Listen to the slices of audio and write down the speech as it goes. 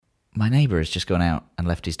My neighbour has just gone out and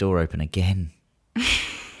left his door open again.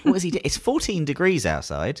 What is he doing? It's 14 degrees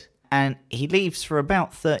outside, and he leaves for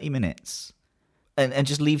about 30 minutes and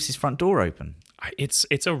just leaves his front door open.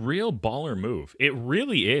 It's a real baller move. It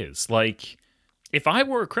really is. Like, if I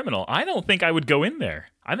were a criminal, I don't think I would go in there.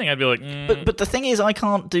 I think I'd be like, But the thing is, I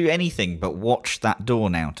can't do anything but watch that door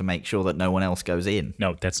now to make sure that no one else goes in.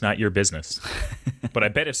 No, that's not your business. But I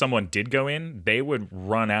bet if someone did go in, they would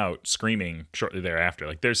run out screaming shortly thereafter.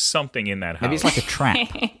 Like, there's something in that house. Maybe it's like a trap.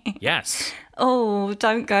 Yes. Oh,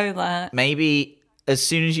 don't go there. Maybe as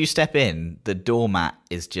soon as you step in, the doormat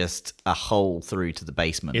is just a hole through to the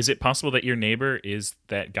basement. Is it possible that your neighbor is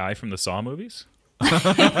that guy from the Saw movies?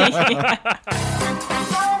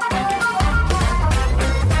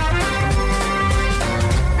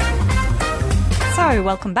 So,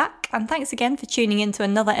 welcome back, and thanks again for tuning in to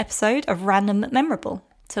another episode of Random but Memorable.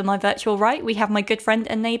 To my virtual right, we have my good friend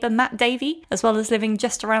and neighbour Matt Davey, as well as living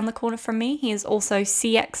just around the corner from me. He is also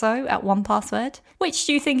CXO at 1Password. Which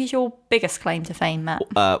do you think is your biggest claim to fame, Matt?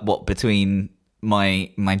 What, between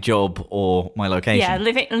my job or my location? Yeah,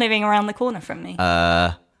 living around the corner from me.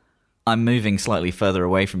 I'm moving slightly further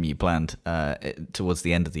away from you planned towards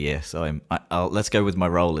the end of the year, so let's go with my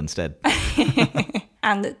role instead.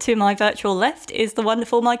 And to my virtual left is the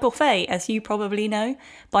wonderful Michael Fay, as you probably know.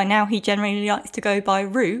 By now, he generally likes to go by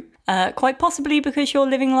Rue, quite possibly because you're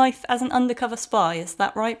living life as an undercover spy. Is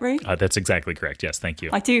that right, Rue? That's exactly correct. Yes, thank you.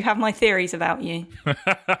 I do have my theories about you.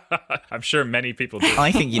 I'm sure many people do.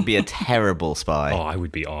 I think you'd be a terrible spy. Oh, I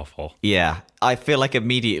would be awful. Yeah, I feel like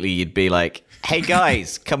immediately you'd be like, hey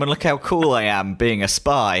guys, come and look how cool I am being a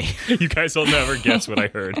spy. You guys will never guess what I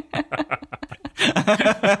heard.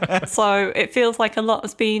 So it feels like a lot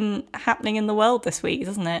has been happening in the world this week,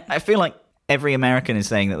 doesn't it? I feel like every American is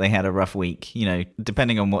saying that they had a rough week, you know,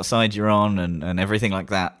 depending on what side you're on and everything like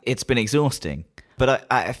that. It's been exhausting. But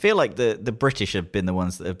I feel like the British have been the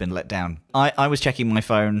ones that have been let down. I was checking my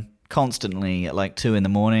phone constantly at like 2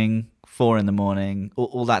 a.m, 4 a.m,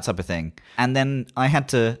 all that type of thing. And then I had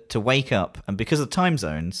to wake up, and because of time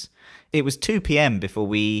zones, it was 2 p.m. before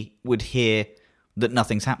we would hear that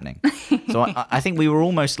nothing's happening. So I think we were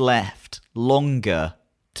almost left longer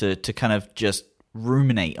to kind of just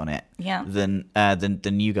ruminate on it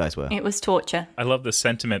than you guys were. It was torture. I love the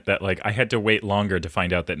sentiment that, like, I had to wait longer to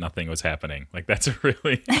find out that nothing was happening. Like, that's a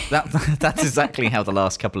really... That's exactly how the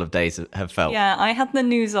last couple of days have felt. Yeah, I had the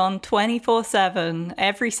news on 24/7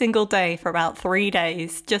 every single day for about 3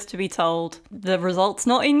 days just to be told the result's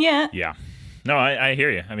not in yet. Yeah. No, I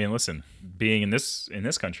hear you. I mean, listen, being in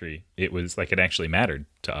this country, it was like it actually mattered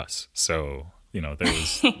to us. So, you know, there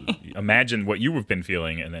was imagine what you have been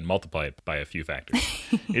feeling and then multiply it by a few factors.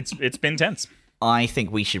 It's been tense. I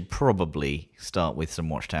think we should probably start with some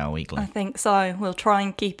Watchtower Weekly. I think so. We'll try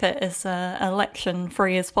and keep it as election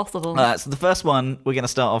free as possible. So the first one, we're going to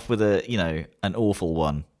start off with an awful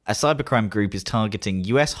one. A cybercrime group is targeting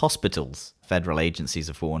US hospitals, federal agencies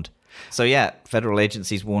have warned. So yeah, federal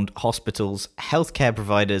agencies warned hospitals, healthcare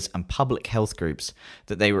providers, and public health groups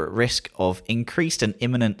that they were at risk of increased and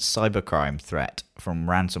imminent cybercrime threat from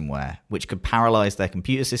ransomware, which could paralyze their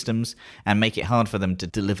computer systems and make it hard for them to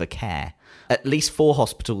deliver care. At least 4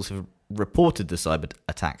 hospitals have reported the cyber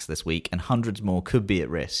attacks this week, and hundreds more could be at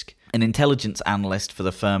risk. An intelligence analyst for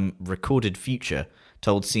the firm Recorded Future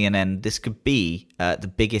told CNN this could be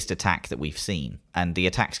the biggest attack that we've seen. And the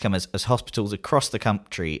attacks come as hospitals across the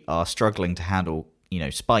country are struggling to handle,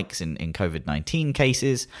 spikes in COVID-19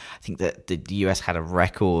 cases. I think that the US had a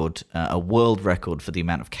world record for the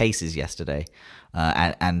amount of cases yesterday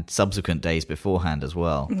and subsequent days beforehand as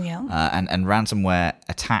well. Yeah. And ransomware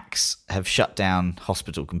attacks have shut down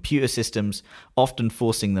hospital computer systems, often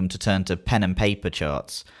forcing them to turn to pen and paper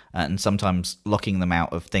charts and sometimes locking them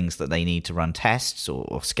out of things that they need to run tests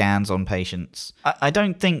or scans on patients. I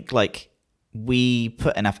don't think we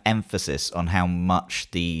put enough emphasis on how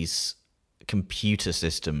much these computer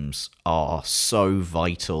systems are so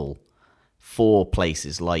vital for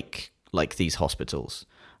places like these hospitals.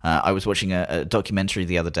 I was watching a documentary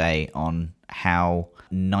the other day on how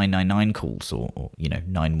 999 calls or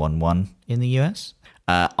 911 in the US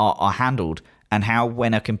are handled, and how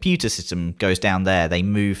when a computer system goes down there, they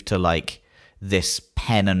move to this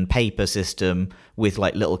pen and paper system with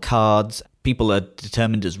little cards. People are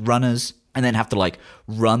determined as runners and then have to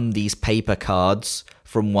run these paper cards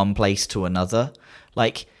from one place to another.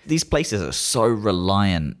 These places are so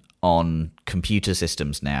reliant on computer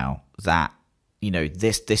systems now that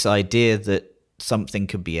this idea that something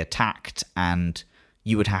could be attacked and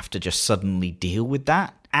you would have to just suddenly deal with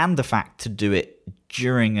that, and the fact to do it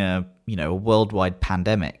during a worldwide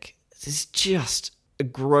pandemic, is just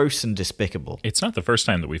gross and despicable. It's not the first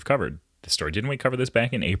time that we've covered this story. Didn't we cover this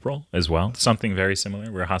back in April as well? Something very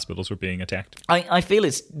similar where hospitals were being attacked. I feel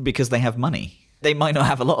it's because they have money. They might not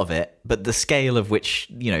have a lot of it, but the scale of which,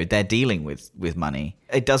 they're dealing with money,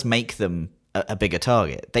 it does make them a bigger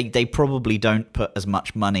target. They probably don't put as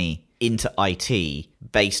much money into IT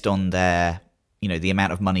based on their, the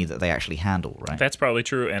amount of money that they actually handle, right? That's probably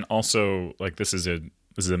true. And also, like, this is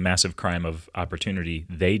a massive crime of opportunity.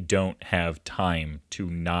 They don't have time to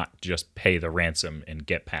not just pay the ransom and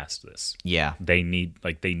get past this. Yeah. They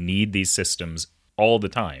need these systems all the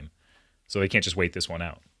time. So they can't just wait this one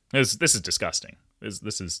out. This is disgusting.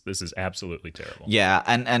 This is absolutely terrible. Yeah,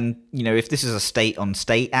 and if this is a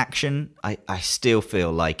state-on-state action, I still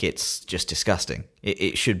feel like it's just disgusting.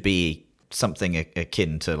 It should be something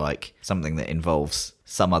akin to like something that involves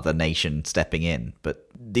some other nation stepping in. But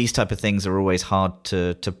these type of things are always hard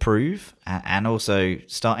to prove, and also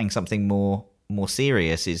starting something more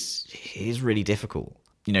serious is really difficult.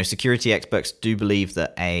 Security experts do believe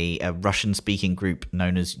that a Russian-speaking group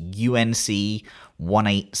known as UNC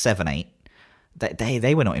 1878,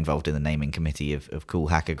 they were not involved in the naming committee of cool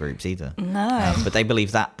hacker groups either. No. But they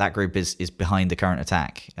believe that group is behind the current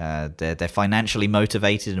attack. They're financially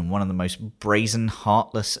motivated and one of the most brazen,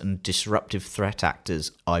 heartless, and disruptive threat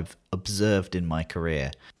actors I've observed in my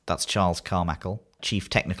career. That's Charles Carmichael, Chief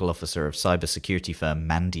Technical Officer of cybersecurity firm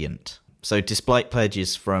Mandiant. So despite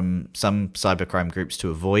pledges from some cybercrime groups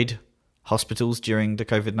to avoid hospitals during the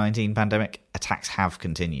COVID-19 pandemic, attacks have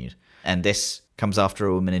continued. And this comes after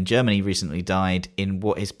a woman in Germany recently died in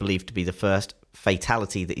what is believed to be the first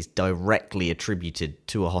fatality that is directly attributed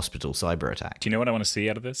to a hospital cyber attack. Do you know what I want to see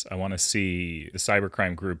out of this? I want to see the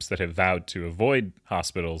cybercrime groups that have vowed to avoid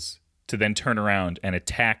hospitals to then turn around and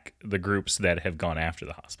attack the groups that have gone after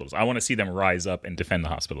the hospitals. I want to see them rise up and defend the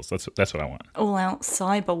hospitals. That's what I want. All out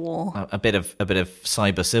cyber war. A bit of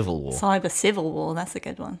cyber civil war. Cyber civil war, that's a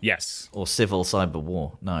good one. Yes. Or civil cyber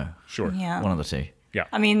war. No. Sure. Yeah. One of the two. Yeah.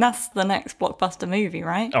 I mean, that's the next blockbuster movie,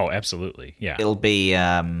 right? Oh, absolutely. Yeah. It'll be,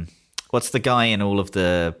 what's the guy in all of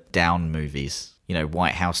the Down movies?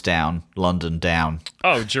 White House Down, London Down.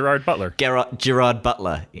 Oh, Gerard Butler. Gerard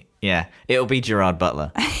Butler. Yeah, it'll be Gerard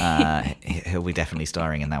Butler. He'll be definitely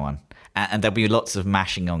starring in that one. And there'll be lots of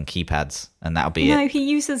mashing on keypads, and that'll be it. No, he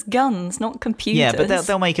uses guns, not computers. Yeah, but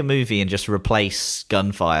they'll make a movie and just replace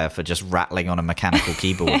gunfire for just rattling on a mechanical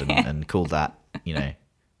keyboard and call that,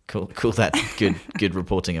 call that good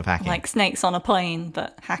reporting of hacking. Like Snakes on a Plane,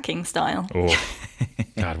 but hacking style. Oh,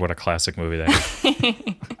 God, what a classic movie that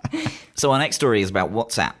is. So our next story is about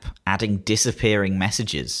WhatsApp adding disappearing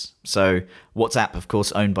messages. So WhatsApp, of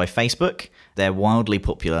course, owned by Facebook, their wildly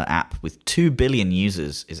popular app with 2 billion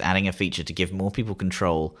users is adding a feature to give more people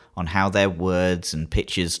control on how their words and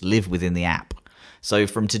pictures live within the app. So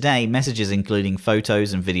from today, messages including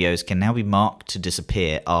photos and videos can now be marked to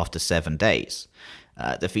disappear after 7 days.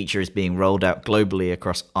 The feature is being rolled out globally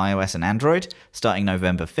across iOS and Android starting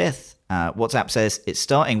November 5th. WhatsApp says it's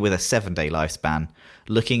starting with a 7-day lifespan,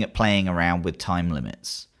 looking at playing around with time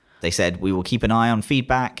limits. They said, we will keep an eye on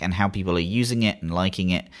feedback and how people are using it and liking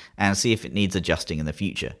it, and see if it needs adjusting in the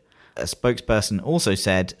future. A spokesperson also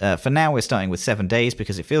said, for now we're starting with 7 days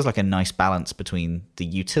because it feels like a nice balance between the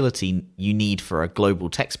utility you need for a global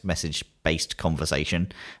text message-based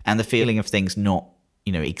conversation and the feeling of things not,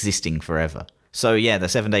 existing forever. So yeah, the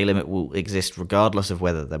 7-day limit will exist regardless of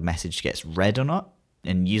whether the message gets read or not.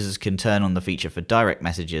 And users can turn on the feature for direct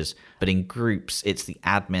messages, but in groups, it's the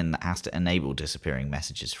admin that has to enable disappearing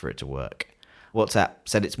messages for it to work. WhatsApp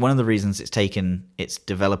said it's one of the reasons it's taken its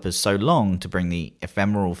developers so long to bring the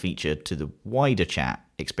ephemeral feature to the wider chat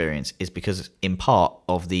experience is because, in part,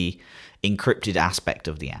 of the encrypted aspect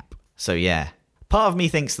of the app. So yeah, part of me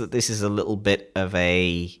thinks that this is a little bit of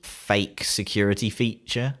a fake security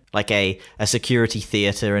feature, like a security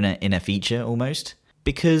theater in a feature almost,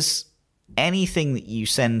 because anything that you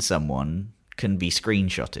send someone can be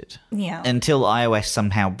screenshotted. Yeah. Until iOS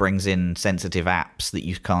somehow brings in sensitive apps that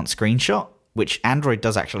you can't screenshot, which Android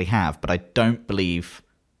does actually have, but I don't believe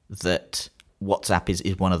that WhatsApp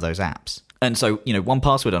is one of those apps. And so,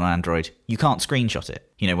 1Password on Android, you can't screenshot it.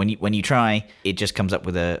 When you try, it just comes up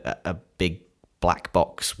with a big black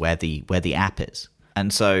box where the app is.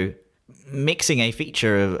 And so mixing a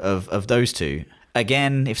feature of those two,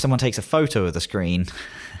 again, if someone takes a photo of the screen,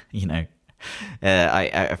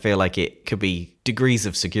 I feel like it could be degrees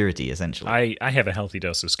of security, essentially. I have a healthy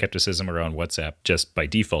dose of skepticism around WhatsApp just by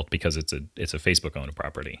default because it's a Facebook-owned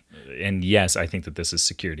property. And yes, I think that this is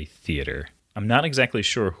security theater. I'm not exactly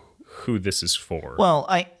sure who this is for. Well,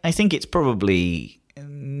 I think it's probably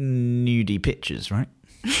nudie pictures, right?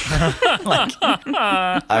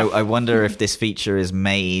 I wonder if this feature is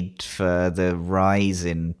made for the rise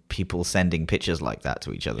in people sending pictures like that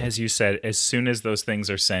to each other. As you said, as soon as those things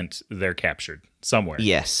are sent, they're captured somewhere.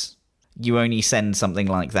 Yes. You only send something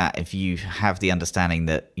like that if you have the understanding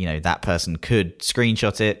that, that person could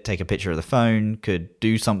screenshot it, take a picture of the phone, could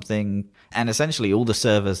do something, and essentially all the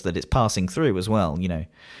servers that it's passing through as well.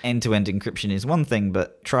 End-to-end encryption is one thing,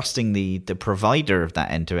 but trusting the provider of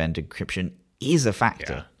that end-to-end encryption is a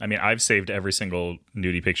factor. Yeah. I mean, I've saved every single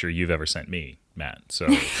nudie picture you've ever sent me, Matt. So,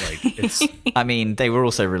 it's... I mean, they were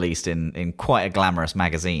also released in quite a glamorous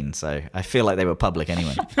magazine, so I feel like they were public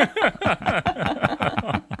anyway.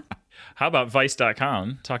 How about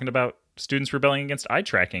Vice.com talking about students rebelling against eye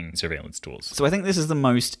tracking surveillance tools? So I think this is the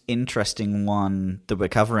most interesting one that we're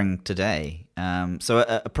covering today. So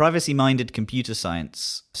a privacy-minded computer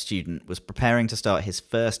science student was preparing to start his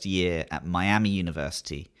first year at Miami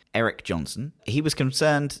University. Eric Johnson. He was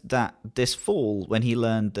concerned that this fall, when he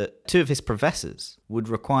learned that 2 of his professors would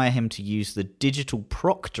require him to use the digital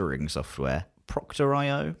proctoring software,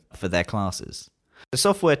 Proctor.io, for their classes. The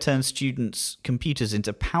software turns students' computers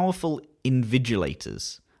into powerful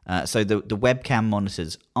invigilators. So the webcam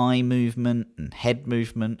monitors eye movement and head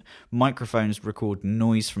movement, microphones record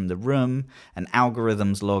noise from the room, and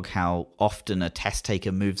algorithms log how often a test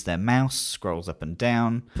taker moves their mouse, scrolls up and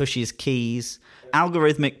down, pushes keys.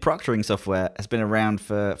 Algorithmic proctoring software has been around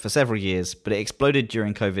for several years, but it exploded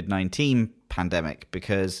during COVID-19 pandemic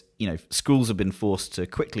because, schools have been forced to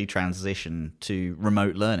quickly transition to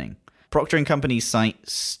remote learning. Proctoring companies cite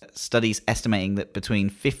studies estimating that between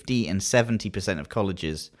 50 and 70% of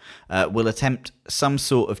colleges will attempt some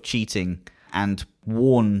sort of cheating and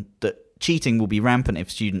warn that cheating will be rampant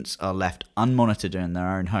if students are left unmonitored in their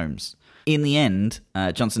own homes. In the end,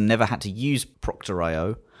 Johnson never had to use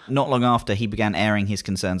Proctor.io. Not long after he began airing his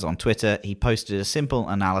concerns on Twitter, he posted a simple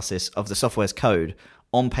analysis of the software's code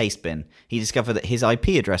on Pastebin. He discovered that his IP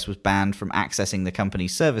address was banned from accessing the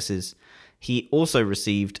company's services. He also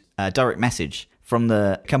received a direct message from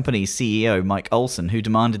the company's CEO, Mike Olson, who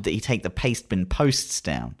demanded that he take the Pastebin posts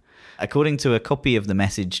down. According to a copy of the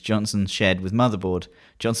message Johnson shared with Motherboard,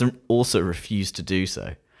 Johnson also refused to do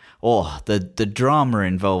so. The drama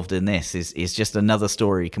involved in this is just another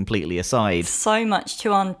story completely aside. So much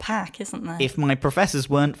to unpack, isn't there? If my professors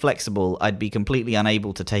weren't flexible, I'd be completely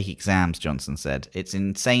unable to take exams, Johnson said. It's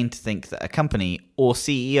insane to think that a company or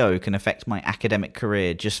CEO can affect my academic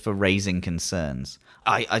career just for raising concerns.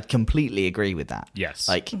 I completely agree with that. Yes.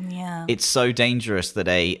 Yeah. It's so dangerous that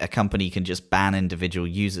a company can just ban individual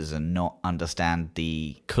users and not understand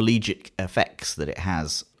the collegiate effects that it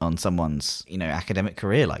has on someone's, academic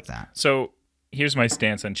career like that. So here's my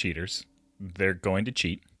stance on cheaters. They're going to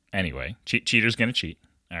cheat anyway. Cheaters going to cheat.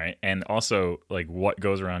 All right. And also, what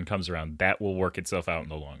goes around comes around. That will work itself out in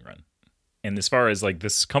the long run. And as far as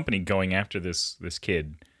this company going after this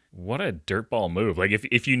kid, what a dirtball move.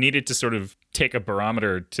 If you needed to sort of take a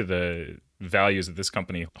barometer to the values that this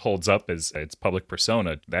company holds up as its public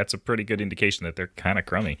persona, that's a pretty good indication that they're kind of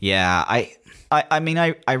crummy. Yeah, I mean,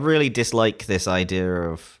 I really dislike this idea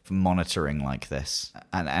of monitoring like this.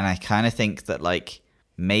 And I kind of think that,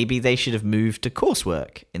 maybe they should have moved to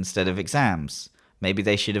coursework instead of exams. Maybe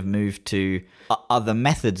they should have moved to other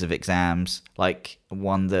methods of exams, like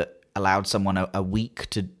one that allowed someone a week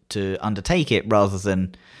to undertake it rather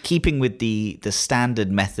than keeping with the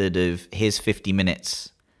standard method of here's 50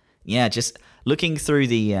 minutes. Yeah, just looking through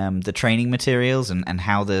the training materials and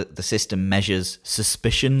how the system measures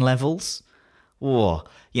suspicion levels.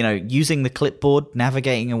 Using the clipboard,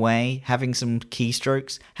 navigating away, having some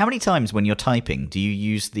keystrokes. How many times when you're typing do you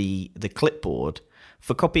use the clipboard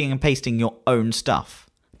for copying and pasting your own stuff?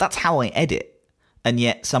 That's how I edit. And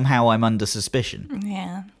yet somehow I'm under suspicion.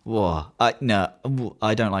 Yeah. Whoa. No,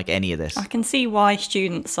 I don't like any of this. I can see why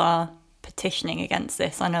students are petitioning against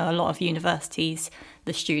this. I know a lot of universities,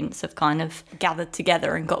 the students have kind of gathered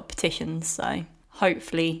together and got petitions. So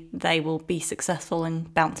hopefully they will be successful in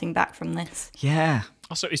bouncing back from this. Yeah.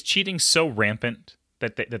 Also, is cheating so rampant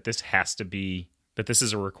that this has to be, that this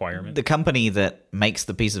is a requirement? The company that makes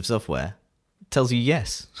the piece of software tells you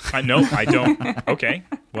yes. I know. I don't. Okay.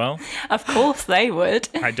 Well. Of course they would.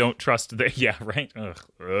 I don't trust that. Yeah, right?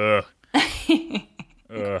 Ugh.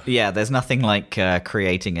 Yeah, there's nothing like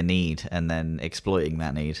creating a need and then exploiting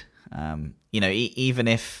that need. Even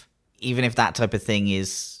if that type of thing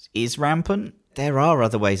is rampant, there are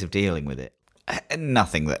other ways of dealing with it.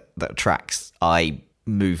 Nothing that attracts eye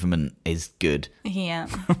movement is good. Yeah.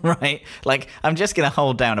 Right? Like, I'm just going to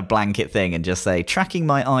hold down a blanket thing and just say, tracking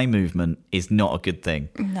my eye movement is not a good thing.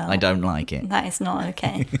 No. I don't like it. That is not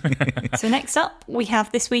okay. So next up, we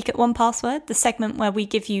have This Week at 1Password, the segment where we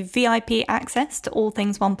give you VIP access to all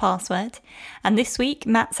things 1Password. And this week,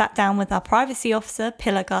 Matt sat down with our privacy officer,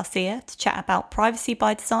 Pilar Garcia, to chat about privacy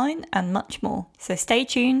by design and much more. So stay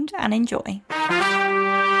tuned and enjoy.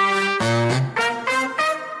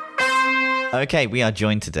 Okay, we are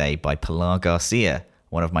joined today by Pilar Garcia,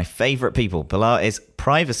 one of my favourite people. Pilar is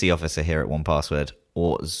privacy officer here at 1Password,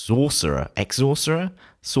 or Sorcerer,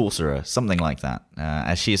 Sorcerer, something like that,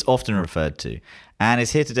 as she is often referred to, and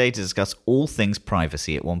is here today to discuss all things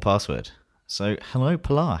privacy at 1Password. So, hello,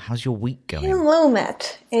 Pilar. How's your week going? Hello,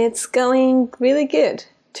 Matt. It's going really good.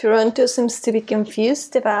 Toronto seems to be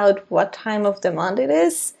confused about what time of the month it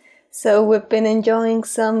is, so we've been enjoying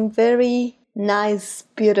some very nice,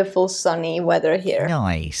 beautiful, sunny weather here.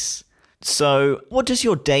 Nice. So, what does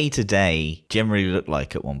your day-to-day generally look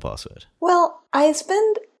like at 1Password? Well, I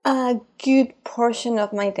spend a good portion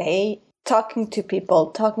of my day talking to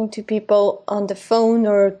people on the phone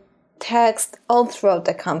or text all throughout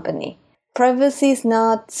the company. Privacy is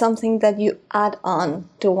not something that you add on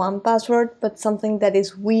to 1Password, but something that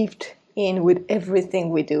is weaved in with everything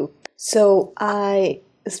we do. So I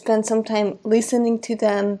spend some time listening to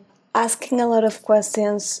them, asking a lot of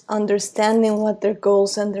questions, understanding what their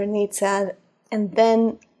goals and their needs are, and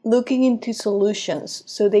then looking into solutions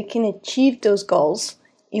so they can achieve those goals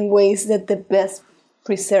in ways that the best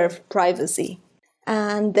preserve privacy.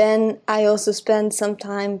 And then I also spend some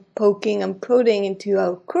time poking and prodding into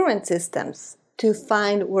our current systems to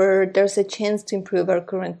find where there's a chance to improve our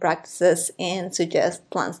current practices and suggest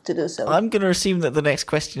plans to do so. I'm going to assume that the next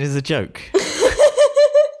question is a joke.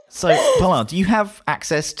 So, Pilar, do you have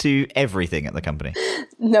access to everything at the company?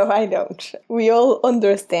 No, I don't. We all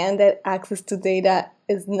understand that access to data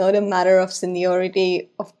is not a matter of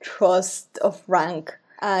seniority, of trust, of rank.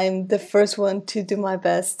 I'm the first one to do my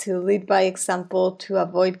best to lead by example, to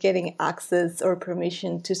avoid getting access or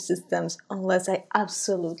permission to systems unless I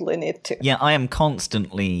absolutely need to. Yeah, I am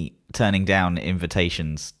constantly turning down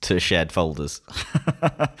invitations to shared folders.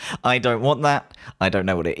 I don't want that. I don't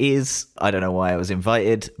know what it is. I don't know why I was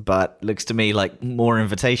invited, but looks to me like more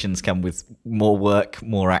invitations come with more work,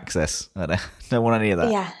 more access. I don't want any of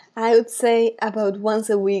that. Yeah, I would say about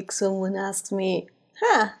once a week someone asks me,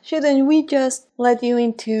 shouldn't we just let you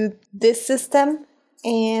into this system?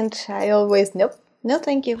 And I always, nope, no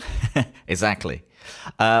thank you. Exactly.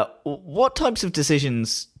 What types of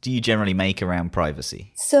decisions do you generally make around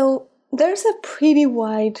privacy? So there's a pretty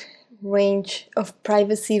wide range of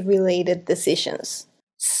privacy-related decisions.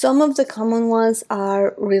 Some of the common ones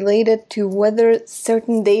are related to whether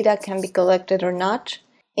certain data can be collected or not.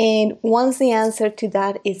 And once the answer to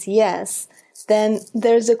that is yes, then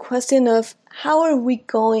there's a question of how are we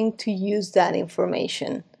going to use that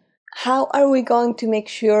information? How are we going to make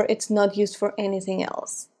sure it's not used for anything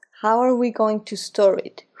else? How are we going to store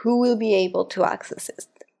it? Who will be able to access it?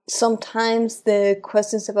 Sometimes the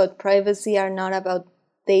questions about privacy are not about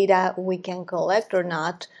data we can collect or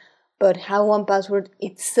not, but how 1Password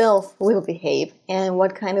itself will behave and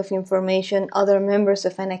what kind of information other members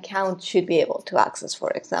of an account should be able to access,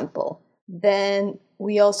 for example. Then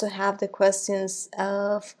we also have the questions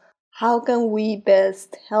of how can we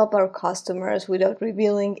best help our customers without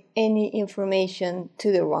revealing any information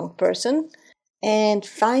to the wrong person? And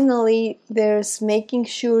finally, there's making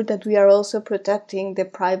sure that we are also protecting the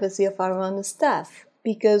privacy of our own staff,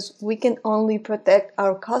 because we can only protect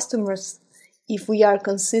our customers if we are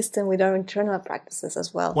consistent with our internal practices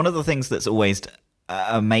as well. One of the things that's always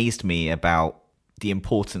amazed me about the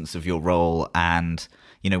importance of your role and,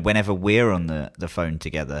 whenever we're on the phone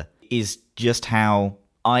together is just how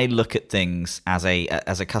I look at things as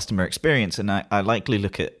a customer experience, and I likely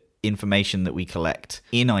look at information that we collect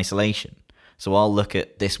in isolation. So I'll look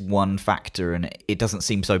at this one factor and it doesn't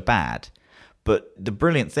seem so bad. But the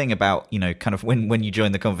brilliant thing about, kind of when you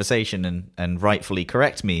join the conversation and rightfully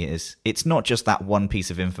correct me is it's not just that one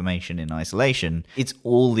piece of information in isolation. It's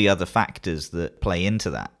all the other factors that play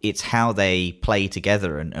into that. It's how they play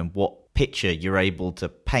together and what picture you're able to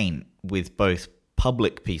paint with both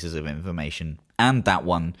public pieces of information and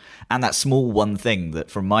that small one thing that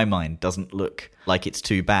from my mind doesn't look like it's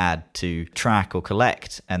too bad to track or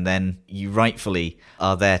collect. And then you rightfully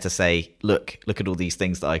are there to say, look at all these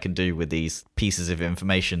things that I can do with these pieces of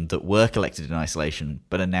information that were collected in isolation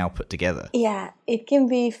but are now put together. Yeah, it can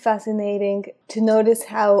be fascinating to notice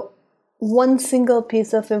how one single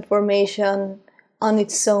piece of information on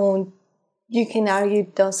its own, you can argue,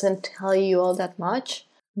 doesn't tell you all that much.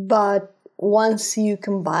 But once you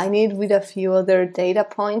combine it with a few other data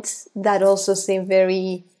points that also seem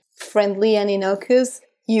very friendly and innocuous,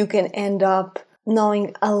 you can end up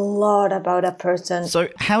knowing a lot about a person. So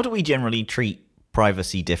how do we generally treat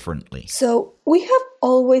privacy differently? So we have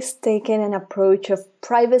always taken an approach of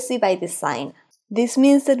privacy by design. This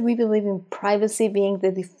means that we believe in privacy being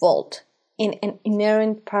the default and an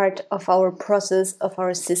inherent part of our process of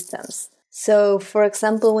our systems. So, for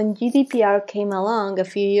example, when GDPR came along a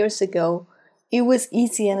few years ago, it was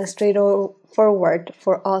easy and straightforward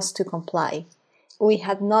for us to comply. We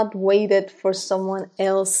had not waited for someone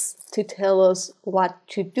else to tell us what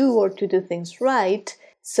to do or to do things right,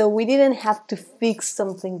 so we didn't have to fix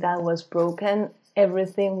something that was broken.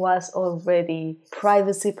 Everything was already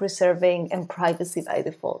privacy preserving and privacy by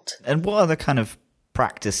default. And what are the kind of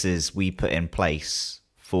practices we put in place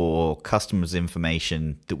for customers'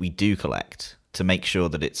 information that we do collect to make sure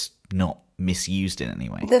that it's not misused in any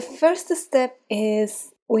way? The first step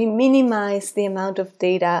is we minimize the amount of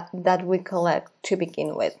data that we collect to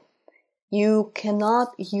begin with. You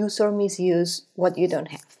cannot use or misuse what you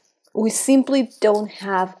don't have. We simply don't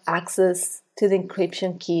have access to the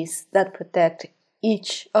encryption keys that protect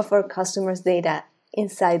each of our customers' data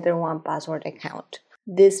inside their 1Password account.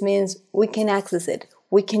 This means we can access it.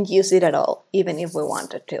 We can use it at all, even if we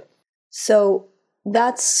wanted to. So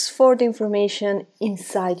that's for the information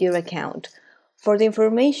inside your account. For the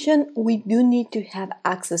information we do need to have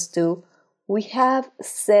access to, we have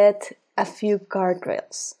set a few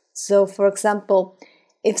guardrails. So, for example,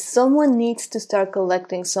 if someone needs to start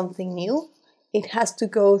collecting something new, it has to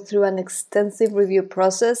go through an extensive review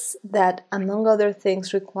process that, among other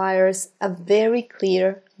things, requires a very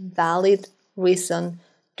clear, valid reason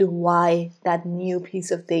to why that new piece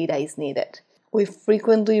of data is needed. We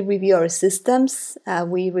frequently review our systems.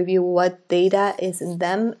 We review what data is in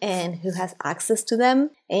them and who has access to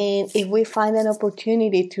them. And if we find an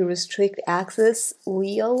opportunity to restrict access,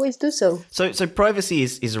 we always do so. So privacy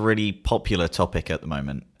is a really popular topic at the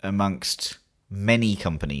moment amongst many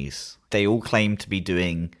companies. They all claim to be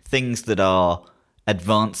doing things that are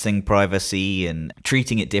advancing privacy and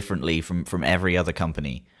treating it differently from every other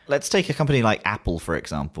company. Let's take a company like Apple, for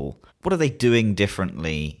example. What are they doing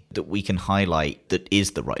differently that we can highlight that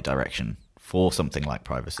is the right direction for something like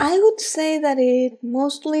privacy? I would say that it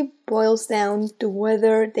mostly boils down to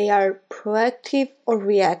whether they are proactive or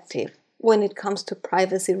reactive when it comes to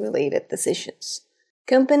privacy-related decisions.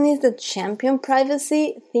 Companies that champion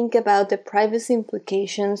privacy think about the privacy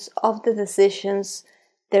implications of the decisions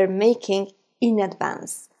they're making in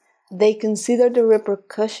advance. They consider the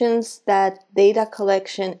repercussions that data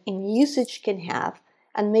collection and usage can have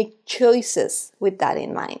and make choices with that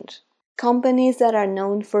in mind. Companies that are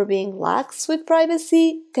known for being lax with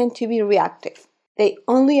privacy tend to be reactive. They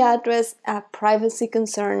only address a privacy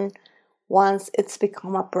concern once it's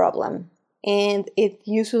become a problem. And it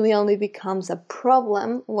usually only becomes a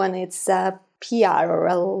problem when it's a PR or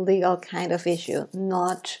a legal kind of issue,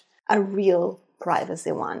 not a real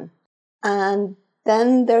privacy one. And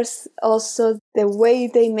then there's also the way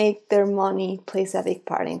they make their money plays a big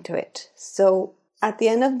part into it. So at the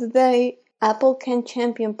end of the day, Apple can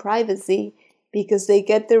champion privacy because they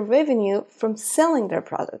get their revenue from selling their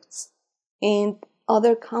products. And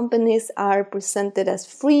other companies are presented as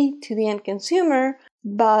free to the end consumer,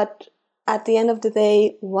 but at the end of the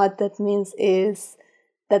day, what that means is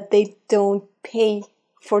that they don't pay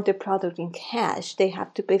for the product in cash. They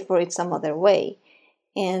have to pay for it some other way.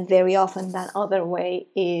 And very often that other way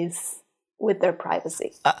is with their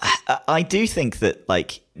privacy. I do think that,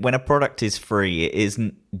 like, when a product is free, it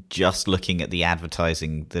isn't just looking at the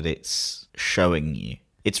advertising that it's showing you.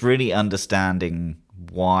 It's really understanding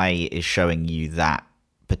why it is showing you that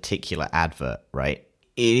particular advert, right?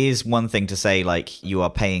 It is one thing to say, like, you are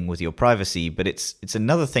paying with your privacy, but it's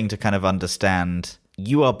another thing to kind of understand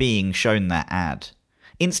you are being shown that ad.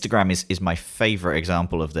 Instagram is my favorite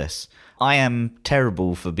example of this. I am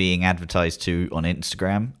terrible for being advertised to on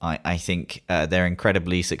Instagram. I think they're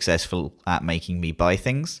incredibly successful at making me buy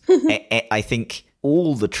things. I think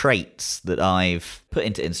all the traits that I've put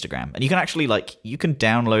into Instagram, and you can actually, like, you can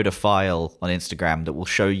download a file on Instagram that will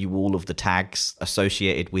show you all of the tags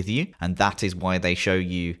associated with you, and that is why they show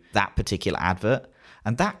you that particular advert.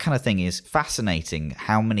 And that kind of thing is fascinating,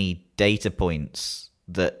 how many data points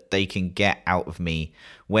that they can get out of me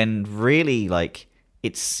when really, like,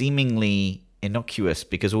 it's seemingly innocuous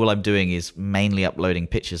because all I'm doing is mainly uploading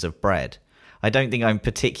pictures of bread. I don't think I'm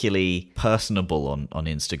particularly personable on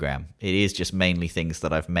Instagram. It is just mainly things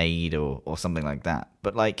that I've made or something like that.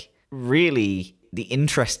 But, like, really, the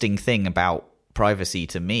interesting thing about privacy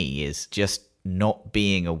to me is just not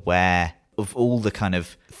being aware of all the kind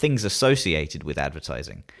of things associated with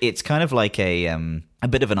advertising. It's kind of like a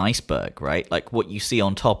bit of an iceberg, right? Like what you see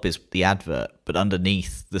on top is the advert, but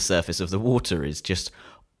underneath the surface of the water is just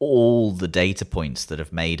all the data points that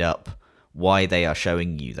have made up why they are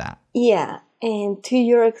showing you that. Yeah, and to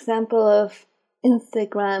your example of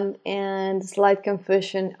Instagram and slight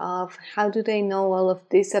confusion of how do they know all of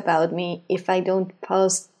this about me if I don't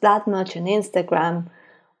post that much on Instagram?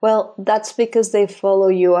 Well, that's because they follow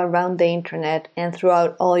you around the internet and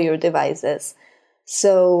throughout all your devices.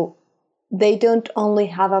 So they don't only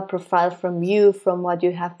have a profile from you, from what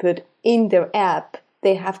you have put in their app,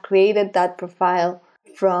 they have created that profile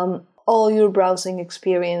from all your browsing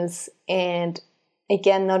experience, and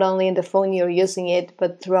again, not only in the phone you're using it,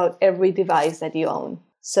 but throughout every device that you own.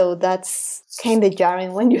 So that's kind of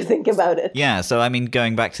jarring when you think about it. Yeah, so I mean,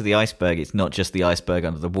 going back to the iceberg, it's not just the iceberg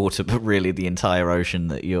under the water, but really the entire ocean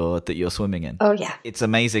that you're swimming in. Oh yeah. It's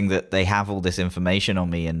amazing that they have all this information on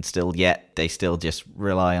me, and they still just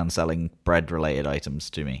rely on selling bread-related items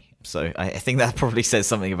to me. So I think that probably says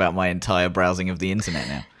something about my entire browsing of the internet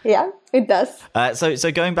now. Yeah, it does.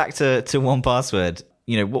 So going back to 1Password,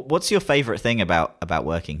 what's your favorite thing about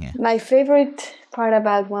working here? My favorite part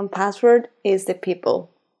about 1Password is the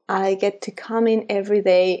people. I get to come in every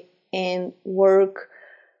day and work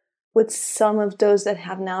with some of those that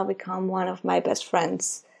have now become one of my best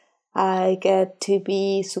friends. I get to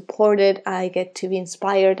be supported, I get to be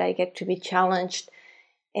inspired, I get to be challenged,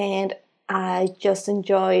 and I just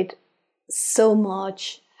enjoyed so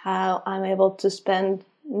much how I'm able to spend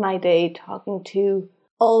my day talking to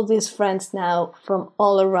all these friends now from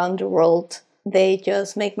all around the world. They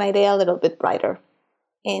just make my day a little bit brighter.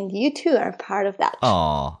 And you too are part of that.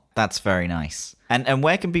 Oh, that's very nice. And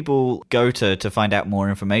where can people go to find out more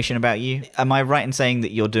information about you? Am I right in saying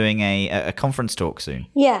that you're doing a conference talk soon?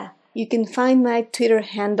 Yeah, you can find my Twitter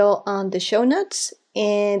handle on the show notes.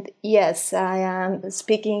 And yes, I am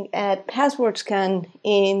speaking at PasswordsCon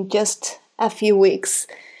in just a few weeks.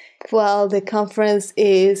 While the conference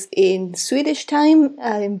is in Swedish time,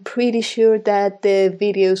 I'm pretty sure that the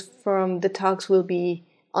videos from the talks will be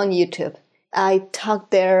on YouTube. I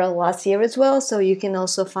talked there last year as well, so you can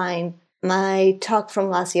also find my talk from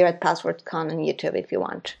last year at PasswordsCon on YouTube if you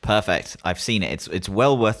want. Perfect. I've seen it. It's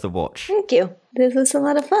well worth the watch. Thank you. This was a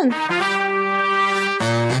lot of fun.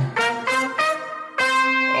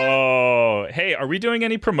 Hey, are we doing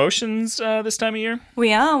any promotions this time of year?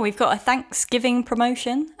 We are. We've got a Thanksgiving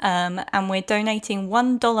promotion, and we're donating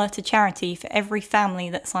 $1 to charity for every family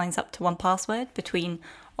that signs up to 1Password between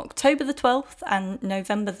October the 12th and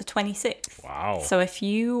November the 26th. Wow. So if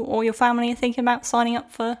you or your family are thinking about signing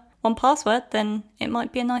up for 1Password, then it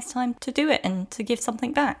might be a nice time to do it and to give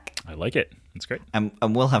something back. I like it. That's great. And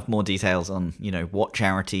we'll have more details on, what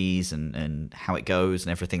charities and how it goes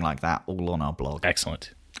and everything like that all on our blog.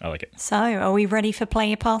 Excellent. I like it. So, are we ready for Play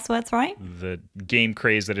Your Passwords Right? The game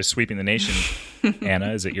craze that is sweeping the nation.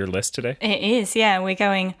 Anna, is it your list today? It is, yeah. We're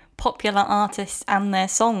going popular artists and their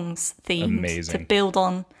songs themed. Amazing. To build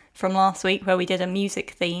on from last week where we did a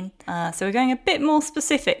music theme. So we're going a bit more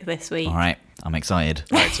specific this week. All right, I'm excited.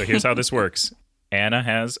 All right, so here's how this works. Anna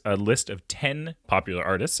has a list of 10 popular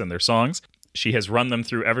artists and their songs. She has run them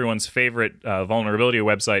through everyone's favorite vulnerability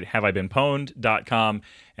website, haveibeenpwned.com,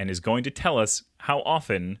 and is going to tell us how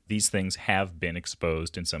often these things have been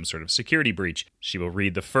exposed in some sort of security breach. She will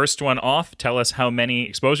read the first one off, tell us how many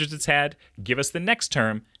exposures it's had, give us the next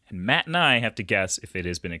term, and Matt and I have to guess if it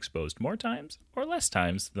has been exposed more times or less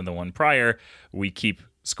times than the one prior. We keep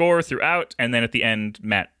score throughout, and then at the end,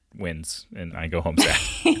 Matt wins, and I go home sad.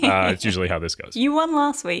 It's usually how this goes. You won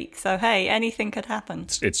last week, so hey, anything could happen.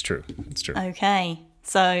 It's true. It's true. Okay,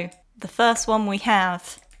 so the first one we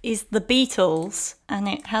have is The Beatles, and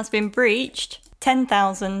it has been breached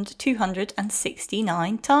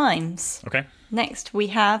 10,269 times. Okay. Next, we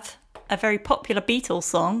have a very popular Beatles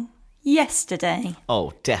song, Yesterday.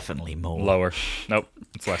 Oh, definitely more. Lower. Nope,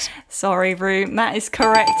 it's less. Sorry, Rue. Matt is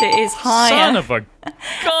correct. It is higher. Son of a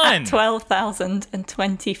gun!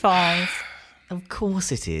 12,025. Of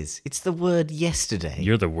course it is. It's the word yesterday.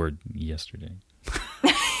 You're the word yesterday.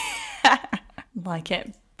 Like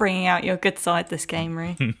it. Bringing out your good side this game,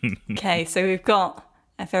 Rue. Okay, so we've got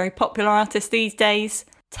a very popular artist these days,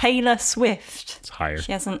 Taylor Swift. It's higher.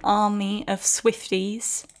 She has an army of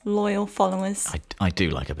Swifties, loyal followers. I do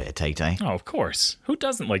like a bit of Tay-Tay. Oh, of course. Who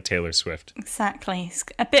doesn't like Taylor Swift? Exactly. It's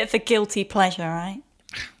a bit of a guilty pleasure, right?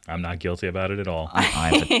 I'm not guilty about it at all. I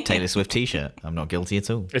have a Taylor Swift t-shirt. I'm not guilty at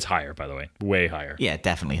all. It's higher, by the way. Way higher. Yeah,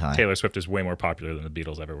 definitely high. Taylor Swift is way more popular than the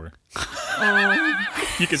Beatles ever were.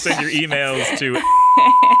 You can send your emails to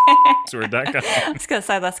Sword.com. I was going to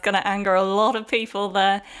say that's going to anger a lot of people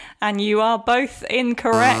there. And you are both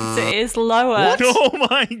incorrect. It is lower. Oh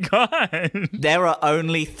my god! There are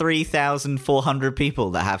only 3,400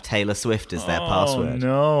 people that have Taylor Swift as their password.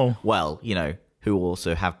 No. Well, who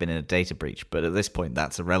also have been in a data breach, but at this point,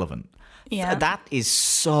 that's irrelevant. Yeah. That is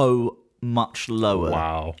so much lower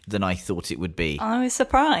Wow. than I thought it would be. I was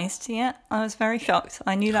surprised. Yeah, I was very shocked.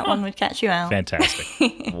 I knew that one would catch you out. Fantastic.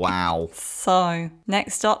 Wow. So,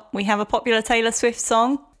 next up, we have a popular Taylor Swift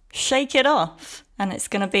song, Shake It Off. And it's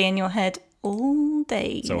going to be in your head all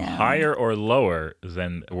day So now. higher or lower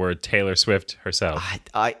than word Taylor Swift herself?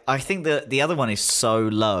 I think that the other one is so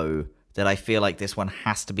low that I feel like this one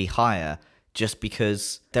has to be higher just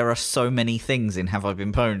because there are so many things in Have I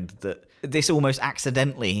Been Pwned that this almost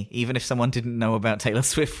accidentally, even if someone didn't know about Taylor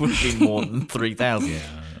Swift, would be more than 3,000.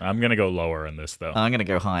 I'm going to go lower on this, though. I'm going to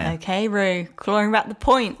go higher. Okay, Rue, clawing back the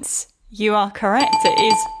points. You are correct. It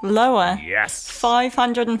is lower. Yes.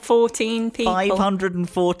 514 people.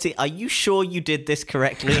 540. Are you sure you did this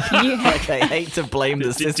correctly? Like, I hate to blame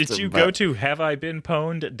the system. Did you but- go to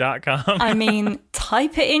haveibeenpwned.com? I mean,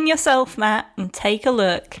 type it in yourself, Matt, and take a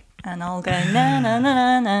look. And I'll go, na, na, na,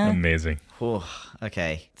 na, na. Amazing. Oh,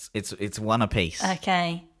 okay. It's one apiece.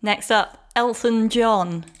 Okay, next up, Elton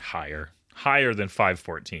John. Higher. Higher than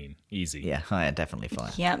 514. Easy. Yeah, higher, definitely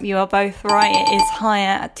fine. Yep, you are both right. It is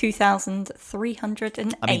higher at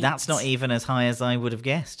 2,308. I mean, that's not even as high as I would have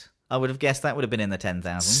guessed. I would have guessed that would have been in the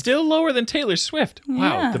 10,000. Still lower than Taylor Swift.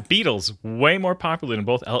 Wow. Yeah. The Beatles, way more popular than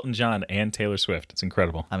both Elton John and Taylor Swift. It's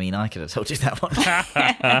incredible. I mean, I could have told you that one.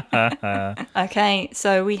 Okay,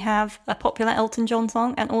 so we have a popular Elton John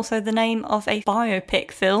song and also the name of a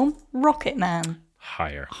biopic film, Rocket Man.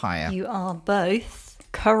 Higher. Higher. You are both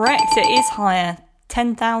correct. It is higher.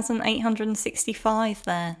 10,865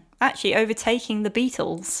 there. Actually, overtaking the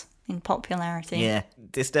Beatles in popularity. Yeah,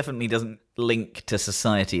 this definitely doesn't link to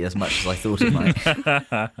society as much as I thought it might.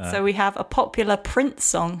 So we have a popular Prince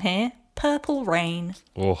song here, Purple Rain.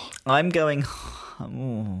 Oh, I'm going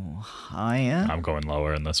higher. I'm going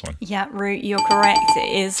lower in this one. Yeah, Root, you're correct.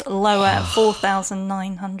 It is lower at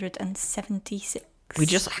 4,976. We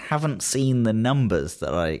just haven't seen the numbers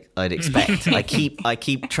that I'd expect. I keep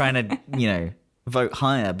trying to, vote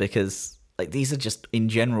higher because these are just in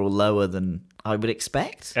general lower than I would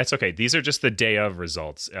expect. That's okay. These are just the day of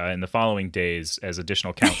results. In the following days, as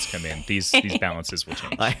additional counts come in, these balances will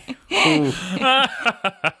change.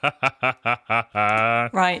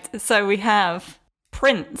 Right, so we have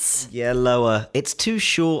Prince. Yeah, lower. It's too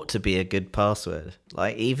short to be a good password.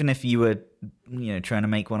 Even if you were, trying to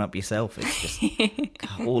make one up yourself, it's just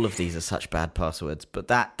God, all of these are such bad passwords. But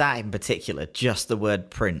that in particular, just the word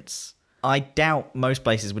Prince, I doubt most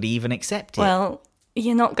places would even accept it. Well,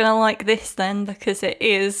 you're not going to like this then because it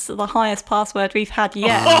is the highest password we've had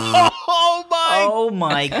yet. Oh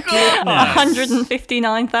my goodness!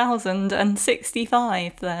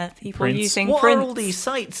 159,065 there. People Prince. using What Prince. are all these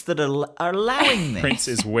sites that are allowing this? Prince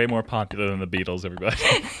is way more popular than the Beatles, everybody.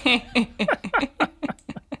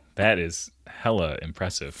 That is hella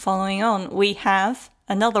impressive. Following on, we have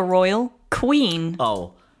another royal, Queen.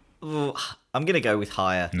 Oh, I'm going to go with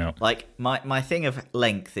higher. No. My thing of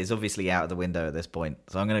length is obviously out of the window at this point,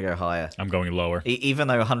 so I'm going to go higher. I'm going lower. Even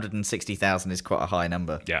though 160,000 is quite a high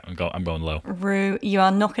number. Yeah, I'm going low. Rue, you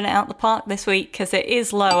are knocking it out the park this week because it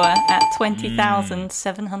is lower at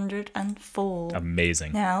 20,704.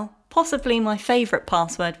 Amazing. Now, possibly my favourite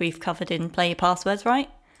password we've covered in Play Your Passwords, right?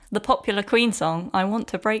 The popular Queen song, I Want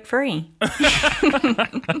to Break Free.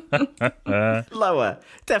 Lower.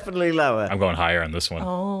 Definitely lower. I'm going higher on this one.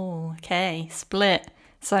 Oh, okay, split.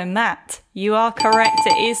 So, Matt, you are correct.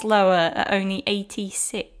 It is lower at only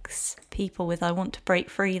 86 people with I Want to Break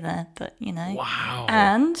Free there, but Wow.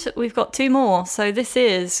 And we've got two more. So, this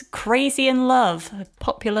is Crazy in Love, a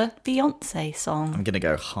popular Beyonce song. I'm going to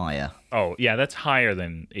go higher. Oh, yeah, that's higher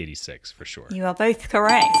than 86 for sure. You are both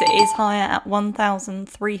correct. It is higher at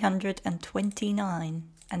 1,329.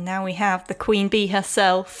 And now we have the Queen Bee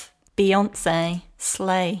herself, Beyonce.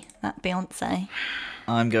 Slay, that Beyonce.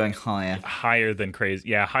 I'm going higher. Higher than crazy.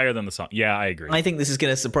 Yeah, higher than the song. Yeah, I agree. I think this is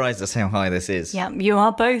going to surprise us how high this is. Yeah, you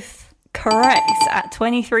are both correct at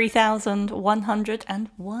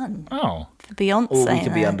 23,101 Oh, for Beyonce. Or we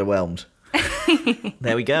could be there. underwhelmed.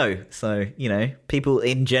 There we go. So, people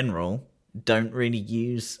in general don't really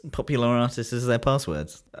use popular artists as their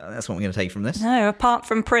passwords. That's what we're going to take from this. No, apart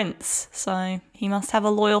from Prince. So He must have a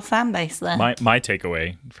loyal fan base there. My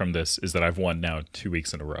takeaway from this is that I've won now 2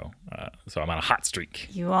 weeks in a row. So I'm on a hot streak.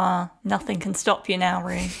 You are. Nothing can stop you now,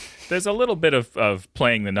 Rue. There's a little bit of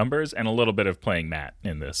playing the numbers and a little bit of playing Matt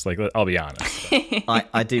in this. Like, I'll be honest.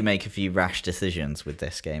 I do make a few rash decisions with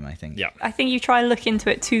this game, I think. Yeah. I think you try to look into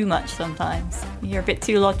it too much sometimes. You're a bit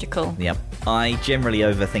too logical. Yep. I generally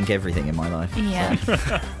overthink everything in my life. Yeah.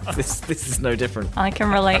 This is no different. I can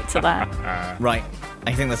relate to that. Right.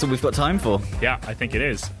 I think that's all we've got time for. Yeah, I think it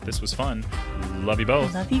is. This was fun. Love you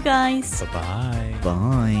both. Love you guys. Bye-bye.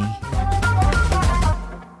 Bye.